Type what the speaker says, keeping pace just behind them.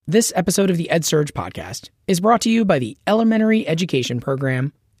This episode of the EdSurge podcast is brought to you by the Elementary Education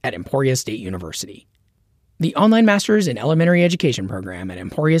Program at Emporia State University. The Online Masters in Elementary Education program at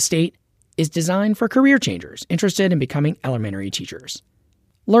Emporia State is designed for career changers interested in becoming elementary teachers.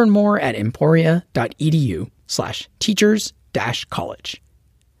 Learn more at emporia.edu/teachers-college.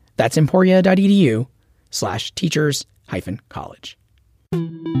 That's emporia.edu/teachers-college.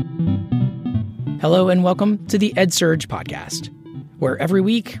 Hello and welcome to the EdSurge podcast, where every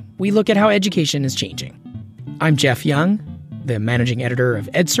week we look at how education is changing. I'm Jeff Young, the managing editor of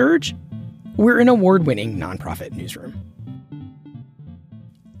EdSurge. We're an award-winning nonprofit newsroom.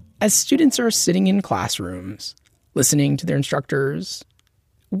 As students are sitting in classrooms, listening to their instructors,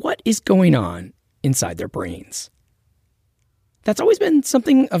 what is going on inside their brains? That's always been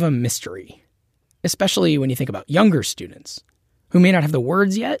something of a mystery, especially when you think about younger students who may not have the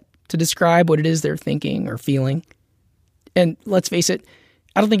words yet to describe what it is they're thinking or feeling. And let's face it,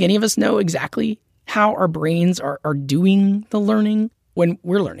 I don't think any of us know exactly how our brains are doing the learning when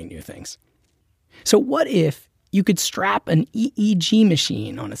we're learning new things. So what if you could strap an EEG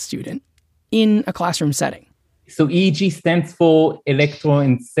machine on a student in a classroom setting? So EEG stands for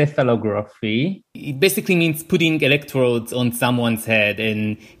electroencephalography. It basically means putting electrodes on someone's head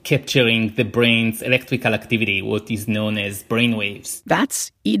and capturing the brain's electrical activity, what is known as brainwaves.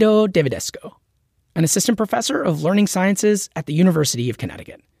 That's Ido Davidesco, an assistant professor of learning sciences at the University of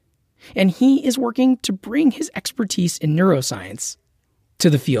Connecticut. And he is working to bring his expertise in neuroscience to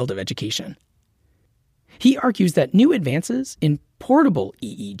the field of education. He argues that new advances in portable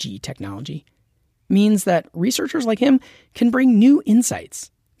EEG technology means that researchers like him can bring new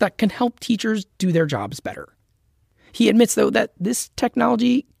insights that can help teachers do their jobs better. He admits, though, that this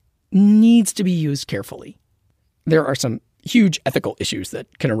technology needs to be used carefully. There are some huge ethical issues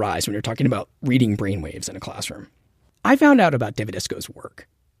that can arise when you're talking about reading brainwaves in a classroom. I found out about Davidesco's work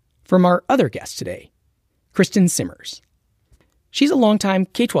from our other guest today, Kristen Simmers. She's a longtime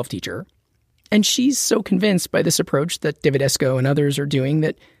K-12 teacher, and she's so convinced by this approach that Davidesco and others are doing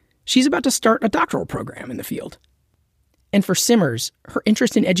that she's about to start a doctoral program in the field. And for Simmers, her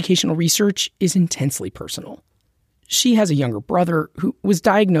interest in educational research is intensely personal. She has a younger brother who was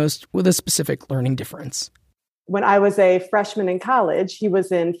diagnosed with a specific learning difference. When I was a freshman in college, he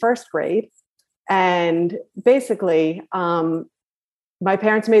was in first grade. And basically, my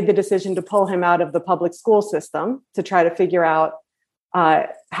parents made the decision to pull him out of the public school system to try to figure out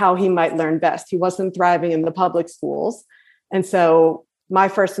how he might learn best. He wasn't thriving in the public schools. And so my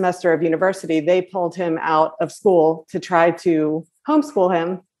first semester of university, they pulled him out of school to try to homeschool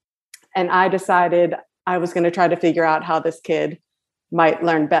him. And I decided I was going to try to figure out how this kid might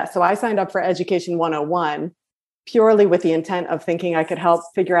learn best. So I signed up for Education 101 purely with the intent of thinking I could help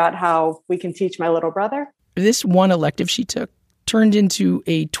figure out how we can teach my little brother. This one elective she took turned into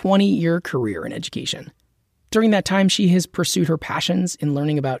a 20-year career in education. During that time, she has pursued her passions in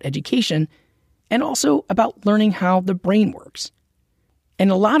learning about education and also about learning how the brain works.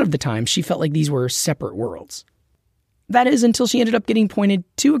 And a lot of the time, she felt like these were separate worlds. That is, until she ended up getting pointed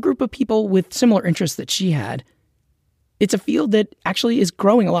to a group of people with similar interests that she had. It's a field that actually is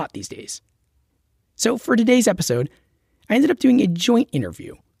growing a lot these days. So for today's episode, I ended up doing a joint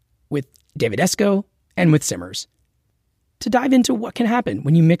interview with Davidesco and with Simmers to dive into what can happen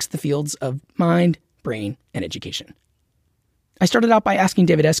when you mix the fields of mind, brain, and education. I started out by asking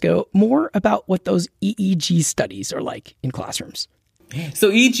Davidesco more about what those EEG studies are like in classrooms. So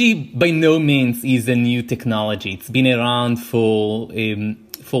EEG by no means is a new technology. It's been around for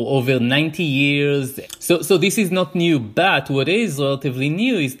over 90 years. So this is not new, but what is relatively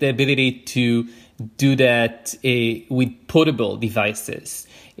new is the ability to do that with portable devices.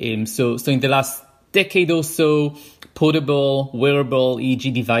 So in the last decade or so, portable, wearable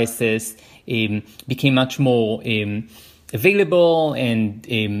EEG devices became much more available and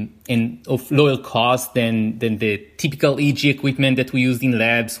of lower cost than the typical EEG equipment that we use in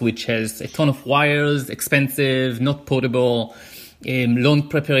labs, which has a ton of wires, expensive, not portable, long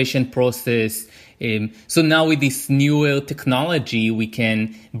preparation process. So now with this newer technology, we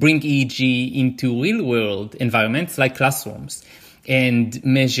can bring EEG into real-world environments like classrooms and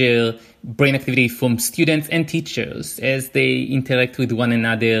measure brain activity from students and teachers as they interact with one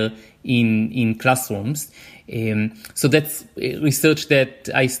another in classrooms. So that's research that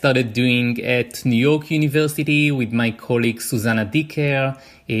I started doing at New York University with my colleague Susanna Dicker,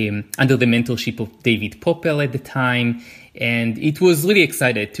 under the mentorship of David Poppel at the time. And it was really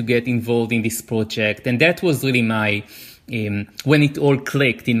excited to get involved in this project. And that was really my, when it all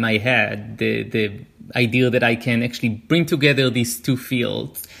clicked in my head, the idea that I can actually bring together these two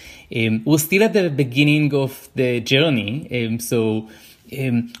fields. We're still at the beginning of the journey. So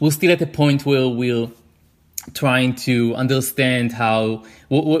we're still at a point where we're trying to understand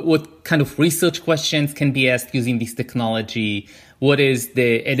what kind of research questions can be asked using this technology. What is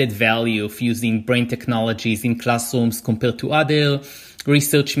the added value of using brain technologies in classrooms compared to other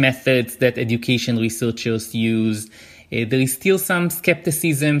research methods that education researchers use? There is still some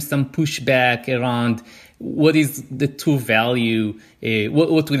skepticism, some pushback around what is the true value,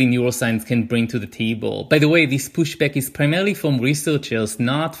 what really neuroscience can bring to the table. By the way, this pushback is primarily from researchers,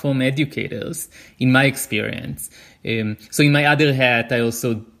 not from educators, in my experience. So in my other hat, I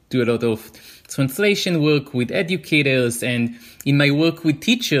also do a lot of translation work with educators, and in my work with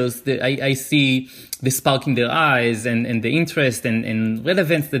teachers, I see the spark in their eyes and the interest and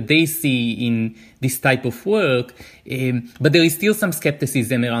relevance that they see in this type of work. But there is still some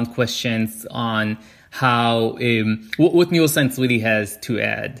skepticism around questions on how what neuroscience really has to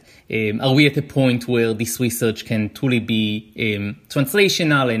add. Are we at a point where this research can truly be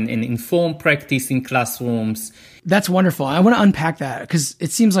translational and inform practice in classrooms? That's wonderful. I want to unpack that because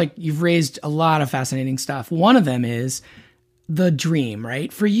it seems like you've raised a lot of fascinating stuff. One of them is the dream,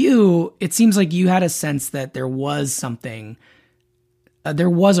 right? For you, it seems like you had a sense that there was something, there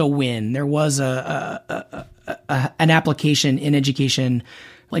was a win, there was an application in education.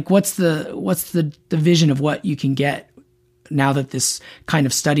 Like, what's the vision of what you can get now that this kind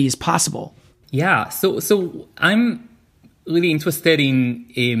of study is possible? Yeah, so I'm really interested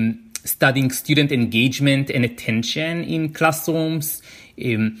in studying student engagement and attention in classrooms.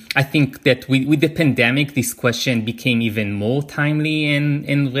 I think that with the pandemic, this question became even more timely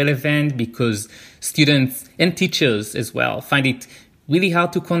and relevant because students and teachers as well find it really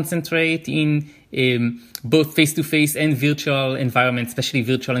hard to concentrate in both face-to-face and virtual environments, especially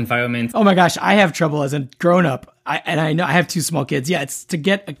virtual environments. Oh my gosh, I have trouble as a grown-up. I know I have two small kids. Yeah, it's to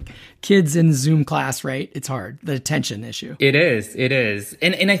get kids in Zoom class, right? It's hard. The attention issue. It is.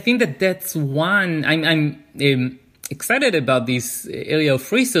 And I think that's one, I'm excited about this area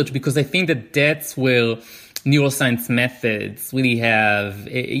of research because I think that's where neuroscience methods really have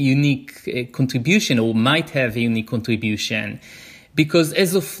a unique contribution or might have a unique contribution. Because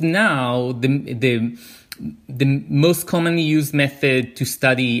as of now, the most commonly used method to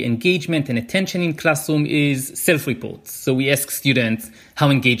study engagement and attention in classroom is self-reports. So we ask students how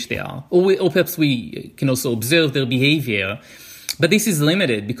engaged they are, or perhaps we can also observe their behavior. But this is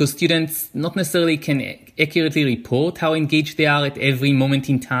limited because students not necessarily can accurately report how engaged they are at every moment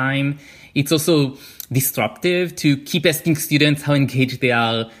in time. It's also disruptive to keep asking students how engaged they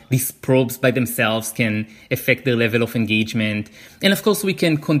are. These probes by themselves can affect their level of engagement. And of course, we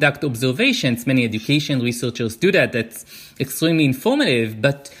can conduct observations. Many education researchers do that. That's extremely informative,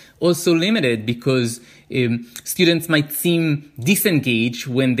 but also limited because students might seem disengaged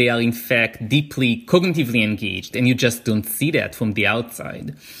when they are in fact deeply cognitively engaged, and you just don't see that from the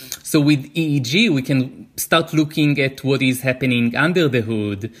outside. So with EEG, we can start looking at what is happening under the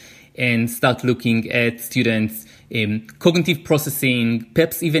hood and start looking at students' cognitive processing,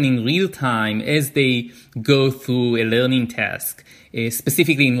 perhaps even in real time as they go through a learning task.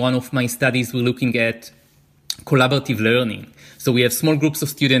 Specifically, in one of my studies, we're looking at collaborative learning. So we have small groups of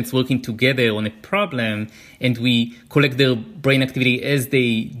students working together on a problem, and we collect their brain activity as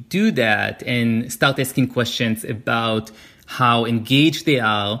they do that and start asking questions about how engaged they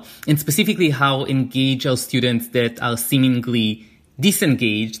are, and specifically how engaged are students that are seemingly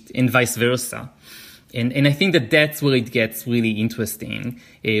disengaged and vice versa. And I think that's where it gets really interesting,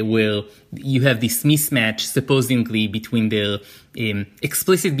 where you have this mismatch supposedly between their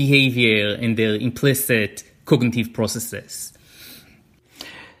explicit behavior and their implicit cognitive processes.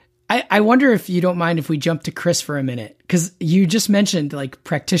 I wonder if you don't mind if we jump to Chris for a minute, because you just mentioned like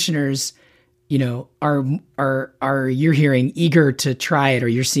practitioners, are you're hearing eager to try it, or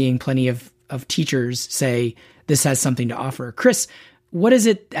you're seeing plenty of teachers say this has something to offer. Chris, what is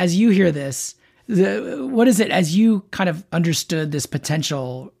it as you hear this? What is it as you kind of understood this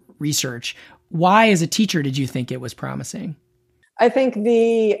potential research? Why, as a teacher, did you think it was promising? I think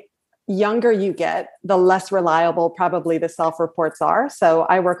the younger you get, the less reliable probably the self-reports are. So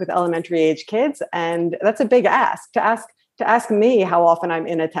I work with elementary age kids, and that's a big ask. To ask me how often I'm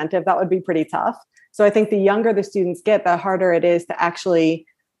inattentive, that would be pretty tough. So I think the younger the students get, the harder it is to actually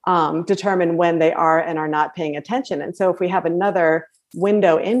determine when they are and are not paying attention. And so if we have another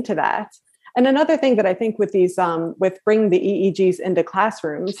window into that, and another thing that I think with these, with bringing the EEGs into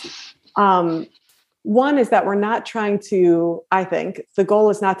classrooms, one is that we're not trying to, I think, the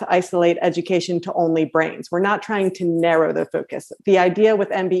goal is not to isolate education to only brains. We're not trying to narrow the focus. The idea with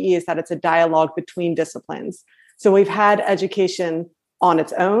MBE is that it's a dialogue between disciplines. So we've had education on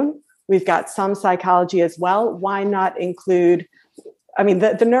its own. We've got some psychology as well. Why not include I mean,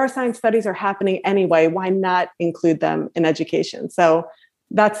 the neuroscience studies are happening anyway. Why not include them in education? So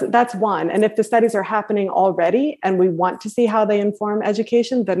that's one. And if the studies are happening already and we want to see how they inform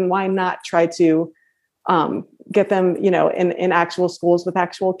education, then why not try to get them, in actual schools with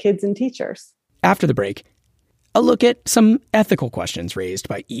actual kids and teachers? After the break, a look at some ethical questions raised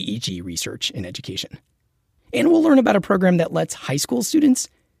by EEG research in education. And we'll learn about a program that lets high school students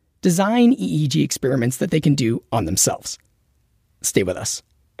design EEG experiments that they can do on themselves. Stay with us.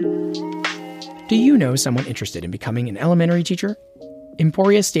 Do you know someone interested in becoming an elementary teacher?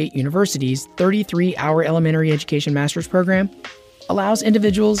 Emporia State University's 33-hour elementary education master's program allows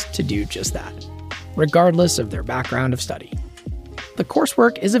individuals to do just that, regardless of their background of study. The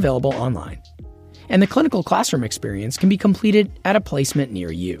coursework is available online, and the clinical classroom experience can be completed at a placement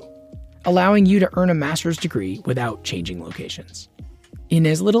near you, allowing you to earn a master's degree without changing locations. In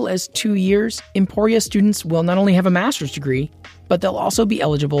as little as 2 years, Emporia students will not only have a master's degree, but they'll also be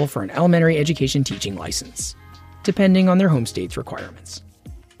eligible for an elementary education teaching license, depending on their home state's requirements.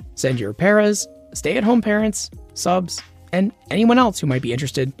 Send your paras, stay-at-home parents, subs, and anyone else who might be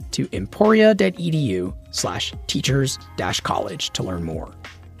interested to emporia.edu/teachers-college to learn more.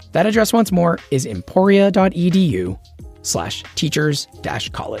 That address once more is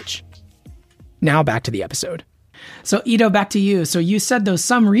emporia.edu/teachers-college. Now back to the episode. So Ido, back to you. So you said those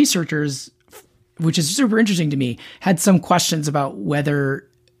some researchers, which is super interesting to me, had some questions about whether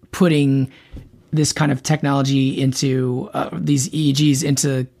putting this kind of technology into these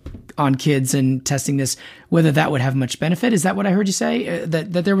EEGs on kids and testing this, whether that would have much benefit. Is that what I heard you say?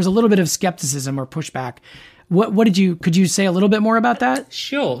 That there was a little bit of skepticism or pushback. Could you say a little bit more about that?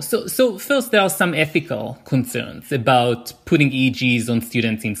 Sure. So first, there are some ethical concerns about putting EEGs on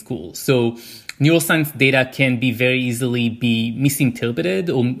students in school. So neuroscience data can very easily be misinterpreted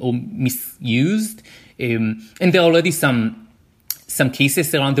or misused. And there are already some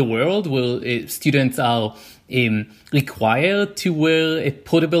cases around the world where students are required to wear a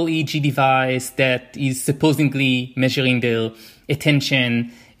portable EEG device that is supposedly measuring their attention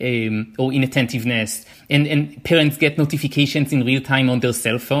or inattentiveness. And parents get notifications in real time on their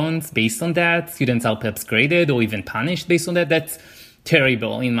cell phones based on that. Students are perhaps graded or even punished based on that. That's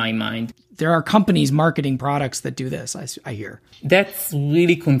terrible in my mind. There are companies marketing products that do this, I hear. That's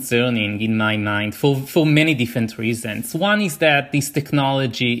really concerning in my mind for many different reasons. One is that this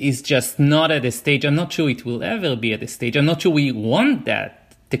technology is just not at a stage. I'm not sure it will ever be at a stage. I'm not sure we want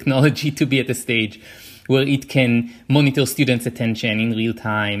that technology to be at a stage where it can monitor students' attention in real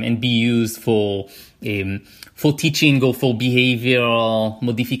time and be used for teaching or for behavioral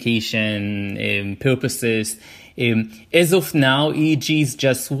modification purposes. As of now, EEG is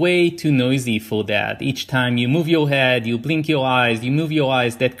just way too noisy for that. Each time you move your head, you blink your eyes, you move your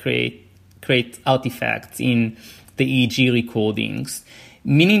eyes, that create artifacts in the EEG recordings,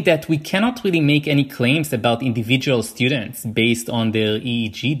 meaning that we cannot really make any claims about individual students based on their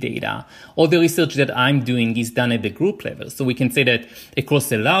EEG data. All the research that I'm doing is done at the group level. So we can say that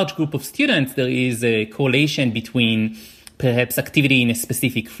across a large group of students, there is a correlation between perhaps activity in a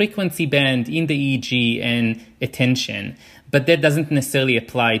specific frequency band in the EEG and attention, but that doesn't necessarily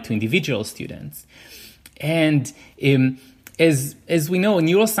apply to individual students. And as we know,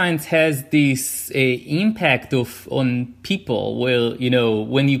 neuroscience has this impact on people where,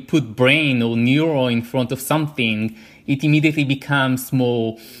 when you put brain or neuro in front of something, it immediately becomes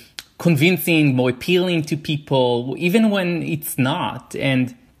more convincing, more appealing to people, even when it's not.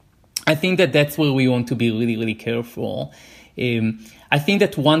 And I think that that's where we want to be really, really careful. I think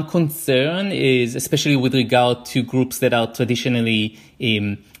that one concern is, especially with regard to groups that are traditionally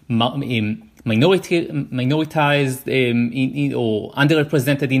minoritized or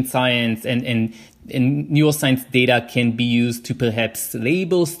underrepresented in science, and neuroscience data can be used to perhaps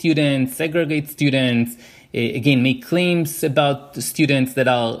label students, segregate students, again, make claims about the students that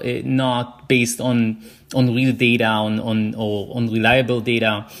are not based on real data, on reliable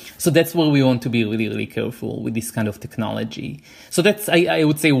data. So that's where we want to be really, really careful with this kind of technology. So that's, I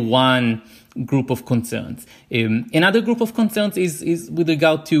would say, one group of concerns. Another group of concerns is with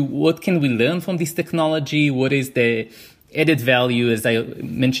regard to what can we learn from this technology? What is the added value, as I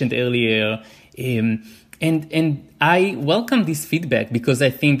mentioned earlier? And I welcome this feedback because I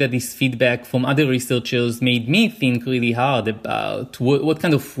think that this feedback from other researchers made me think really hard about what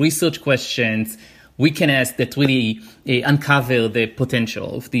kind of research questions we can ask that really uncover the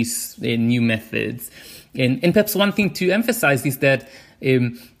potential of these new methods. And perhaps one thing to emphasize is that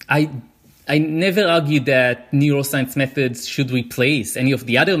I I never argued that neuroscience methods should replace any of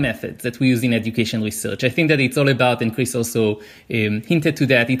the other methods that we use in education research. I think that it's all about, and Chris also hinted to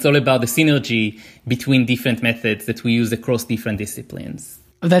that, it's all about the synergy between different methods that we use across different disciplines.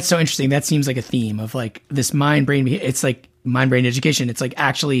 Oh, that's so interesting. That seems like a theme of like this mind-brain. It's like mind-brain education. It's like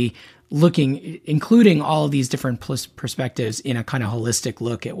actually including all of these different perspectives in a kind of holistic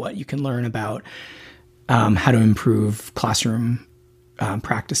look at what you can learn about how to improve classroom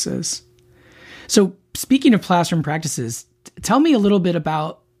practices. So speaking of classroom practices, tell me a little bit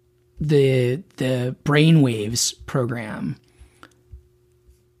about the Brainwaves program.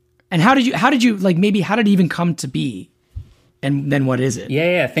 And how did you like, maybe how did it even come to be? And then what is it?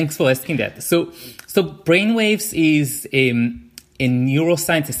 Yeah. Thanks for asking that. So Brainwaves is a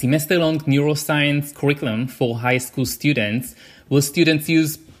neuroscience, a semester-long neuroscience curriculum for high school students, where students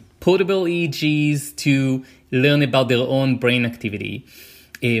use portable EEGs to learn about their own brain activity.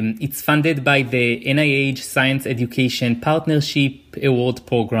 It's funded by the NIH Science Education Partnership Award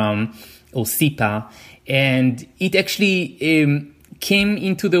Program, or SEPA, and it actually came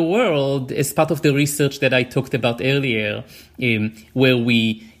into the world as part of the research that I talked about earlier, where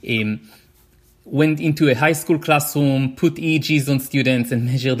we went into a high school classroom, put EEGs on students and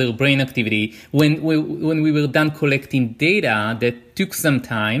measured their brain activity. When we were done collecting data that took some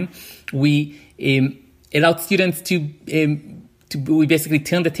time, we allowed students we basically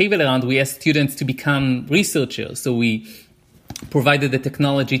turned the table around. We asked students to become researchers. So we provided the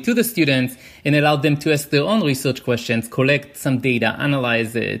technology to the students and allowed them to ask their own research questions, collect some data,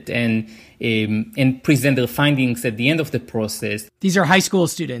 analyze it, and present their findings at the end of the process. These are high school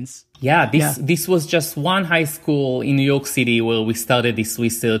students. This was just one high school in New York City where we started this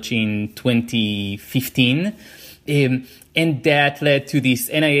research in 2015. And that led to this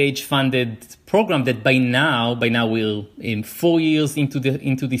NIH-funded program that by now we're 4 years into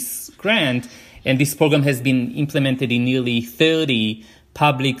this grant, and this program has been implemented in nearly 30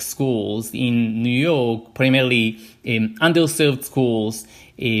 public schools in New York, primarily underserved schools,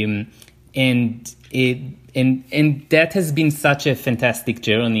 and that has been such a fantastic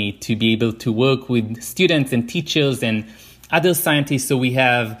journey to be able to work with students and teachers and other scientists. So we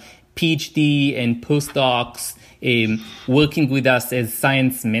have PhD and postdocs working with us as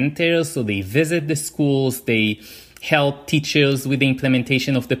science mentors. So they visit the schools, they help teachers with the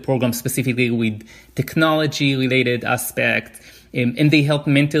implementation of the program, specifically with technology-related aspects, and they help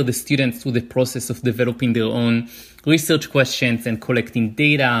mentor the students through the process of developing their own research questions and collecting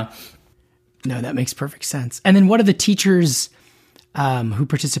data. No, that makes perfect sense. And then what do the teachers who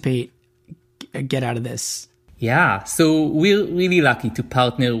participate get out of this? Yeah, so we're really lucky to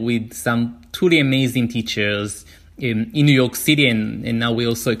partner with some truly amazing teachers in New York City, and now we're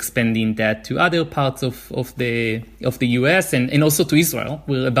also expanding that to other parts of the US and also to Israel.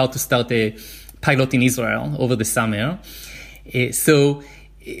 We're about to start a pilot in Israel over the summer. So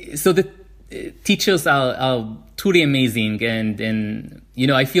the teachers are truly amazing, and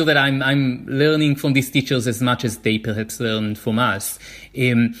I feel that I'm learning from these teachers as much as they perhaps learn from us.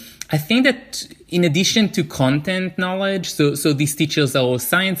 I think that in addition to content knowledge, so these teachers are all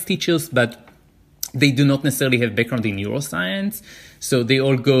science teachers, but they do not necessarily have background in neuroscience. So they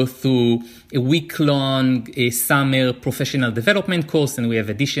all go through a week-long summer professional development course, and we have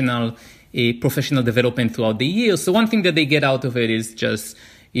additional professional development throughout the year. So one thing that they get out of it is just,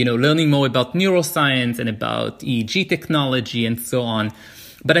 learning more about neuroscience and about EEG technology and so on.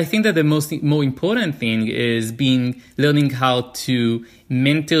 But I think that the more important thing is learning how to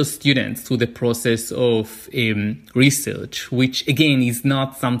mentor students through the process of research, which again is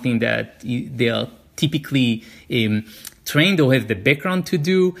not something that they are typically trained or have the background to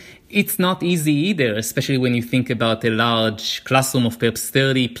do. It's not easy either, especially when you think about a large classroom of perhaps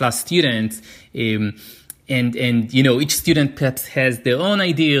 30 plus students. And each student perhaps has their own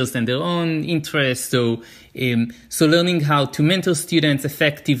ideas and their own interests. So learning how to mentor students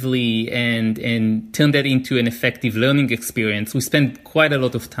effectively and turn that into an effective learning experience, we spend quite a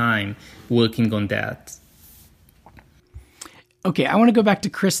lot of time working on that. Okay, I want to go back to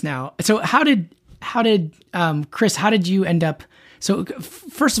Chris now. So how did Chris, how did you end up? So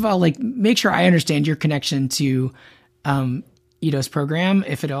first of all, make sure I understand your connection to Ido's program,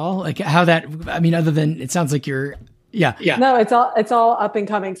 if at all, how that, other than it sounds like you're, yeah. No, it's all up and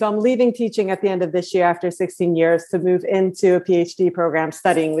coming. So I'm leaving teaching at the end of this year after 16 years to move into a PhD program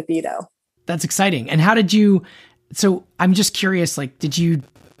studying with Ido. That's exciting. And how did you, so I'm just curious,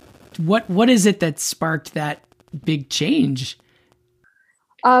 what is it that sparked that big change?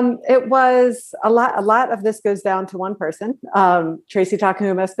 It was a lot of this goes down to one person, Tracy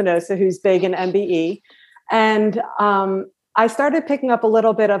Takahuma Espinosa, who's big in MBE. And I started picking up a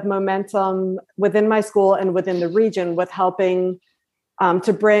little bit of momentum within my school and within the region with helping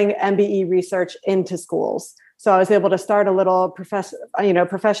to bring MBE research into schools. So I was able to start a little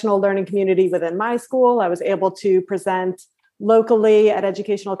professional learning community within my school. I was able to present locally at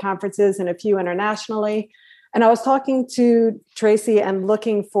educational conferences and a few internationally. And I was talking to Tracy and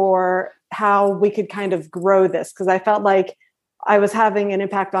looking for how we could kind of grow this, because I felt like I was having an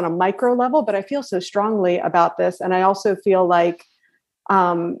impact on a micro level, but I feel so strongly about this. And I also feel like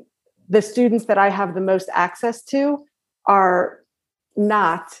the students that I have the most access to are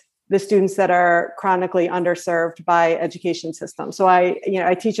not the students that are chronically underserved by education systems. So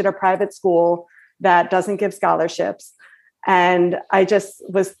I teach at a private school that doesn't give scholarships. And I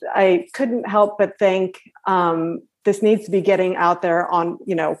couldn't help but think this needs to be getting out there on,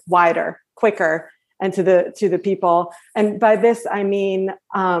 wider, quicker, and to the people. And by this, I mean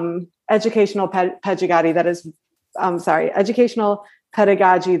educational pedagogy educational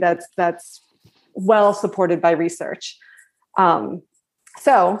pedagogy that's well supported by research.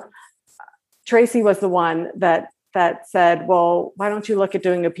 So Tracy was the one that said, well, why don't you look at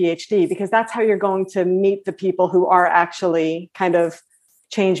doing a PhD? Because that's how you're going to meet the people who are actually kind of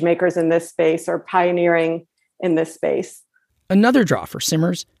change makers in this space or pioneering in this space. Another draw for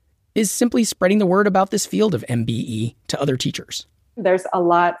Simmers is simply spreading the word about this field of MBE to other teachers. There's a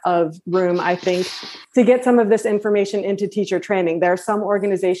lot of room, I think, to get some of this information into teacher training. There are some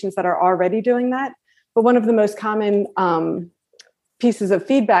organizations that are already doing that, but one of the most common pieces of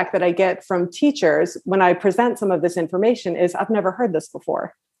feedback that I get from teachers when I present some of this information is, I've never heard this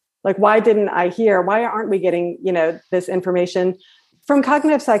before. Like, why aren't we getting, this information from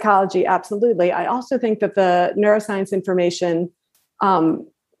cognitive psychology? Absolutely. I also think that the neuroscience information,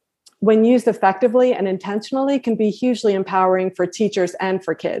 when used effectively and intentionally, can be hugely empowering for teachers and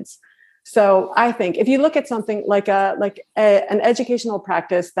for kids. So I think if you look at something like an educational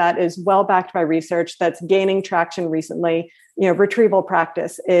practice that is well backed by research, that's gaining traction recently, retrieval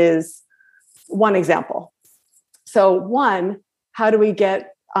practice is one example. So one, how do we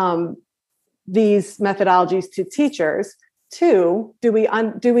get these methodologies to teachers? Two, how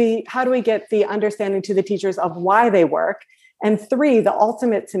do we get the understanding to the teachers of why they work? And three, the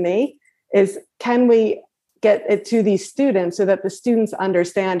ultimate to me is, can we get it to these students so that the students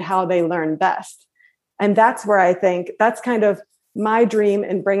understand how they learn best? And that's where I think that's kind of my dream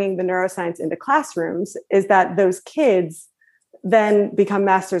in bringing the neuroscience into classrooms, is that those kids then become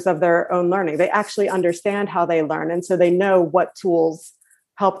masters of their own learning. They actually understand how they learn. And so they know what tools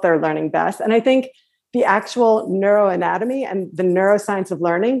help their learning best. And I think the actual neuroanatomy and the neuroscience of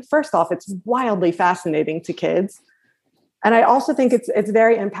learning, first off, it's wildly fascinating to kids. And I also think it's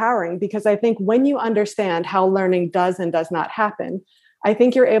very empowering, because I think when you understand how learning does and does not happen, I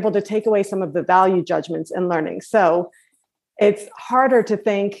think you're able to take away some of the value judgments in learning. So it's harder to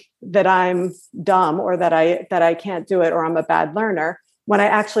think that I'm dumb or that I can't do it or I'm a bad learner when I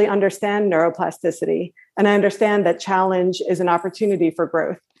actually understand neuroplasticity and I understand that challenge is an opportunity for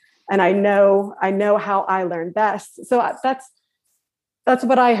growth. And I know how I learn best. So that's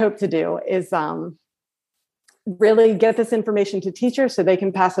what I hope to do, is really get this information to teachers so they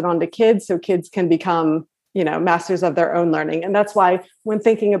can pass it on to kids, so kids can become, masters of their own learning. And that's why when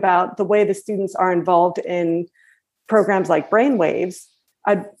thinking about the way the students are involved in programs like Brainwaves,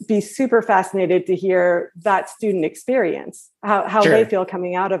 I'd be super fascinated to hear that student experience, how Sure. they feel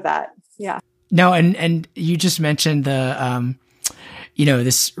coming out of that. Yeah. No, and you just mentioned the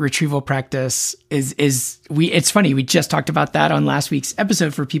this retrieval practice it's funny. We just talked about that on last week's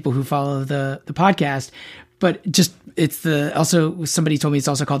episode for people who follow the podcast, but also somebody told me it's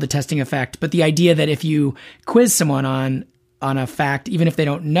also called the testing effect. But the idea that if you quiz someone on a fact, even if they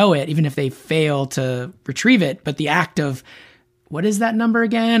don't know it, even if they fail to retrieve it, but the act of, what is that number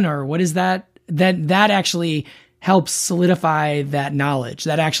again? Or what is that actually helps solidify that knowledge.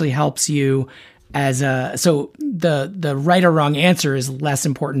 That actually helps you so the right or wrong answer is less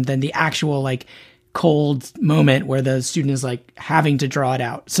important than the actual cold moment where the student is having to draw it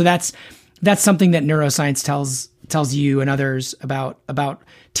out. So that's something that neuroscience tells you and others about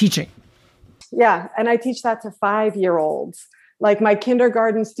teaching. Yeah. And I teach that to 5-year-olds. My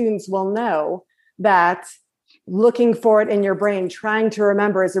kindergarten students will know that looking for it in your brain, trying to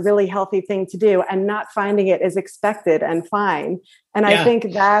remember, is a really healthy thing to do, and not finding it is expected and fine. And I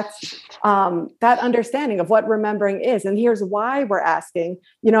think that's that understanding of what remembering is. And here's why we're asking,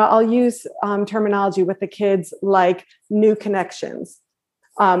 I'll use terminology with the kids like new connections.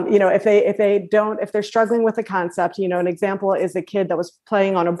 If they're struggling with a concept, an example is a kid that was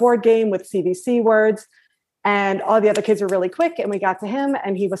playing on a board game with CVC words, and all the other kids were really quick, and we got to him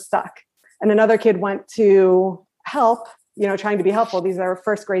and he was stuck. And another kid went to help trying to be helpful. These are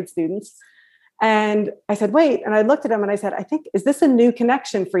first grade students. And I said, wait. And I looked at him and I said, is this a new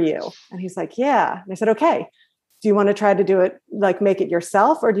connection for you? And he's like, yeah. And I said, okay, do you want to try to do it, like make it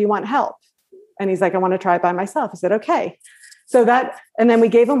yourself, or do you want help? And he's like, I want to try it by myself. I said, okay. And then we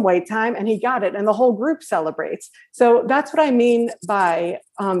gave him wait time and he got it, and the whole group celebrates. So that's what I mean by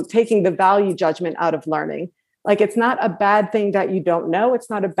taking the value judgment out of learning. Like, it's not a bad thing that you don't know.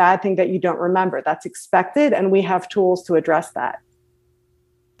 It's not a bad thing that you don't remember. That's expected. And we have tools to address that.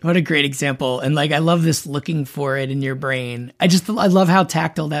 What a great example. And like, I love this looking for it in your brain. I love how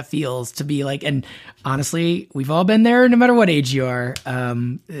tactile that feels to be like, and honestly, we've all been there no matter what age you are,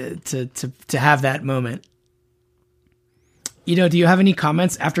 to have that moment. Do you have any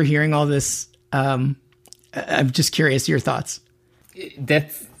comments after hearing all this? I'm just curious your thoughts.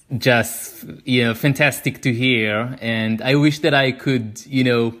 That's just, fantastic to hear. And I wish that I could,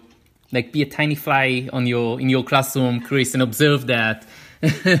 like be a tiny fly in your classroom, Chris, and observe that.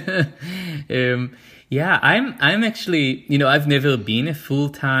 I'm actually, I've never been a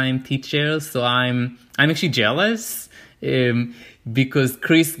full-time teacher, so I'm actually jealous, because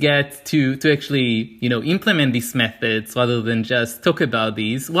Chris gets to actually, implement these methods rather than just talk about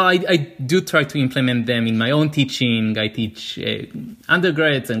these. Well, I do try to implement them in my own teaching. I teach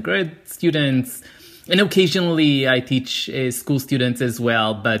undergrads and grad students, and occasionally I teach school students as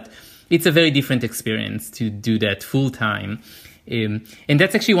well, but it's a very different experience to do that full-time. And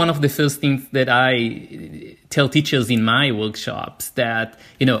that's actually one of the first things that I tell teachers in my workshops, that,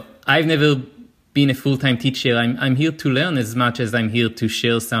 I've never been a full-time teacher. I'm here to learn as much as I'm here to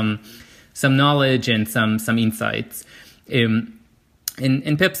share some knowledge and some insights. And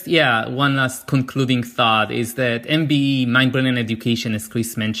perhaps, one last concluding thought is that MBE, Mind, Brain, and Education, as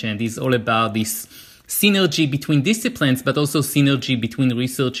Chris mentioned, is all about this synergy between disciplines, but also synergy between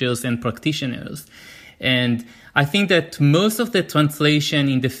researchers and practitioners. And I think that most of the translation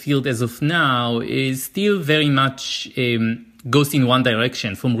in the field as of now is still very much goes in one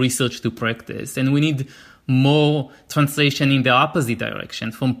direction, from research to practice. And we need more translation in the opposite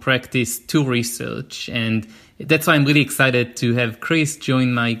direction, from practice to research. And that's why I'm really excited to have Chris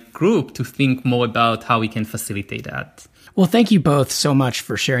join my group to think more about how we can facilitate that. Well, thank you both so much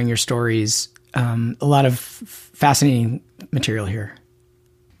for sharing your stories. A lot of fascinating material here.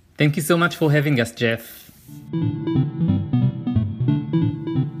 Thank you so much for having us, Jeff.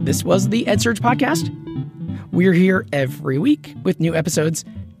 This was the EdSurge Podcast. We're here every week with new episodes.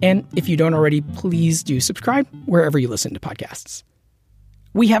 And if you don't already, please do subscribe wherever you listen to podcasts.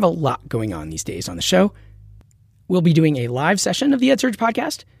 We have a lot going on these days on the show. We'll be doing a live session of the EdSurge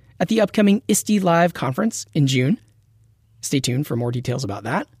Podcast at the upcoming ISTE Live conference in June. Stay tuned for more details about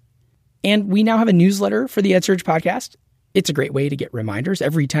that. And we now have a newsletter for the EdSurge Podcast. It's a great way to get reminders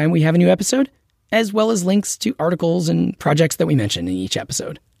every time we have a new episode, as well as links to articles and projects that we mention in each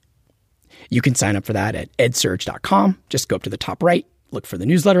episode. You can sign up for that at edsurge.com. Just go up to the top right, look for the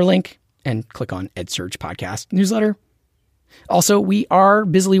newsletter link, and click on EdSurge Podcast Newsletter. Also, we are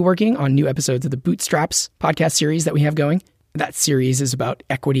busily working on new episodes of the Bootstraps podcast series that we have going. That series is about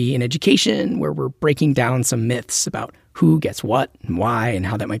equity in education, where we're breaking down some myths about who gets what and why and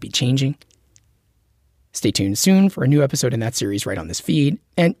how that might be changing. Stay tuned soon for a new episode in that series right on this feed,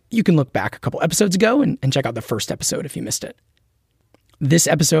 and you can look back a couple episodes ago and check out the first episode if you missed it. This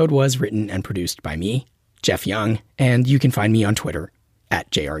episode was written and produced by me, Jeff Young, and you can find me on Twitter at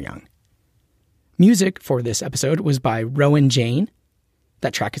JRYoung. Music for this episode was by Rowan Jane.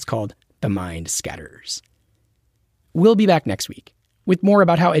 That track is called The Mind Scatters. We'll be back next week with more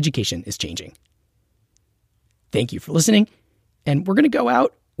about how education is changing. Thank you for listening, and we're going to go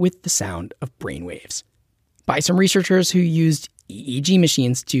out with the sound of brainwaves by some researchers who used EEG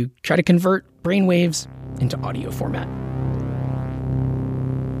machines to try to convert brainwaves into audio format.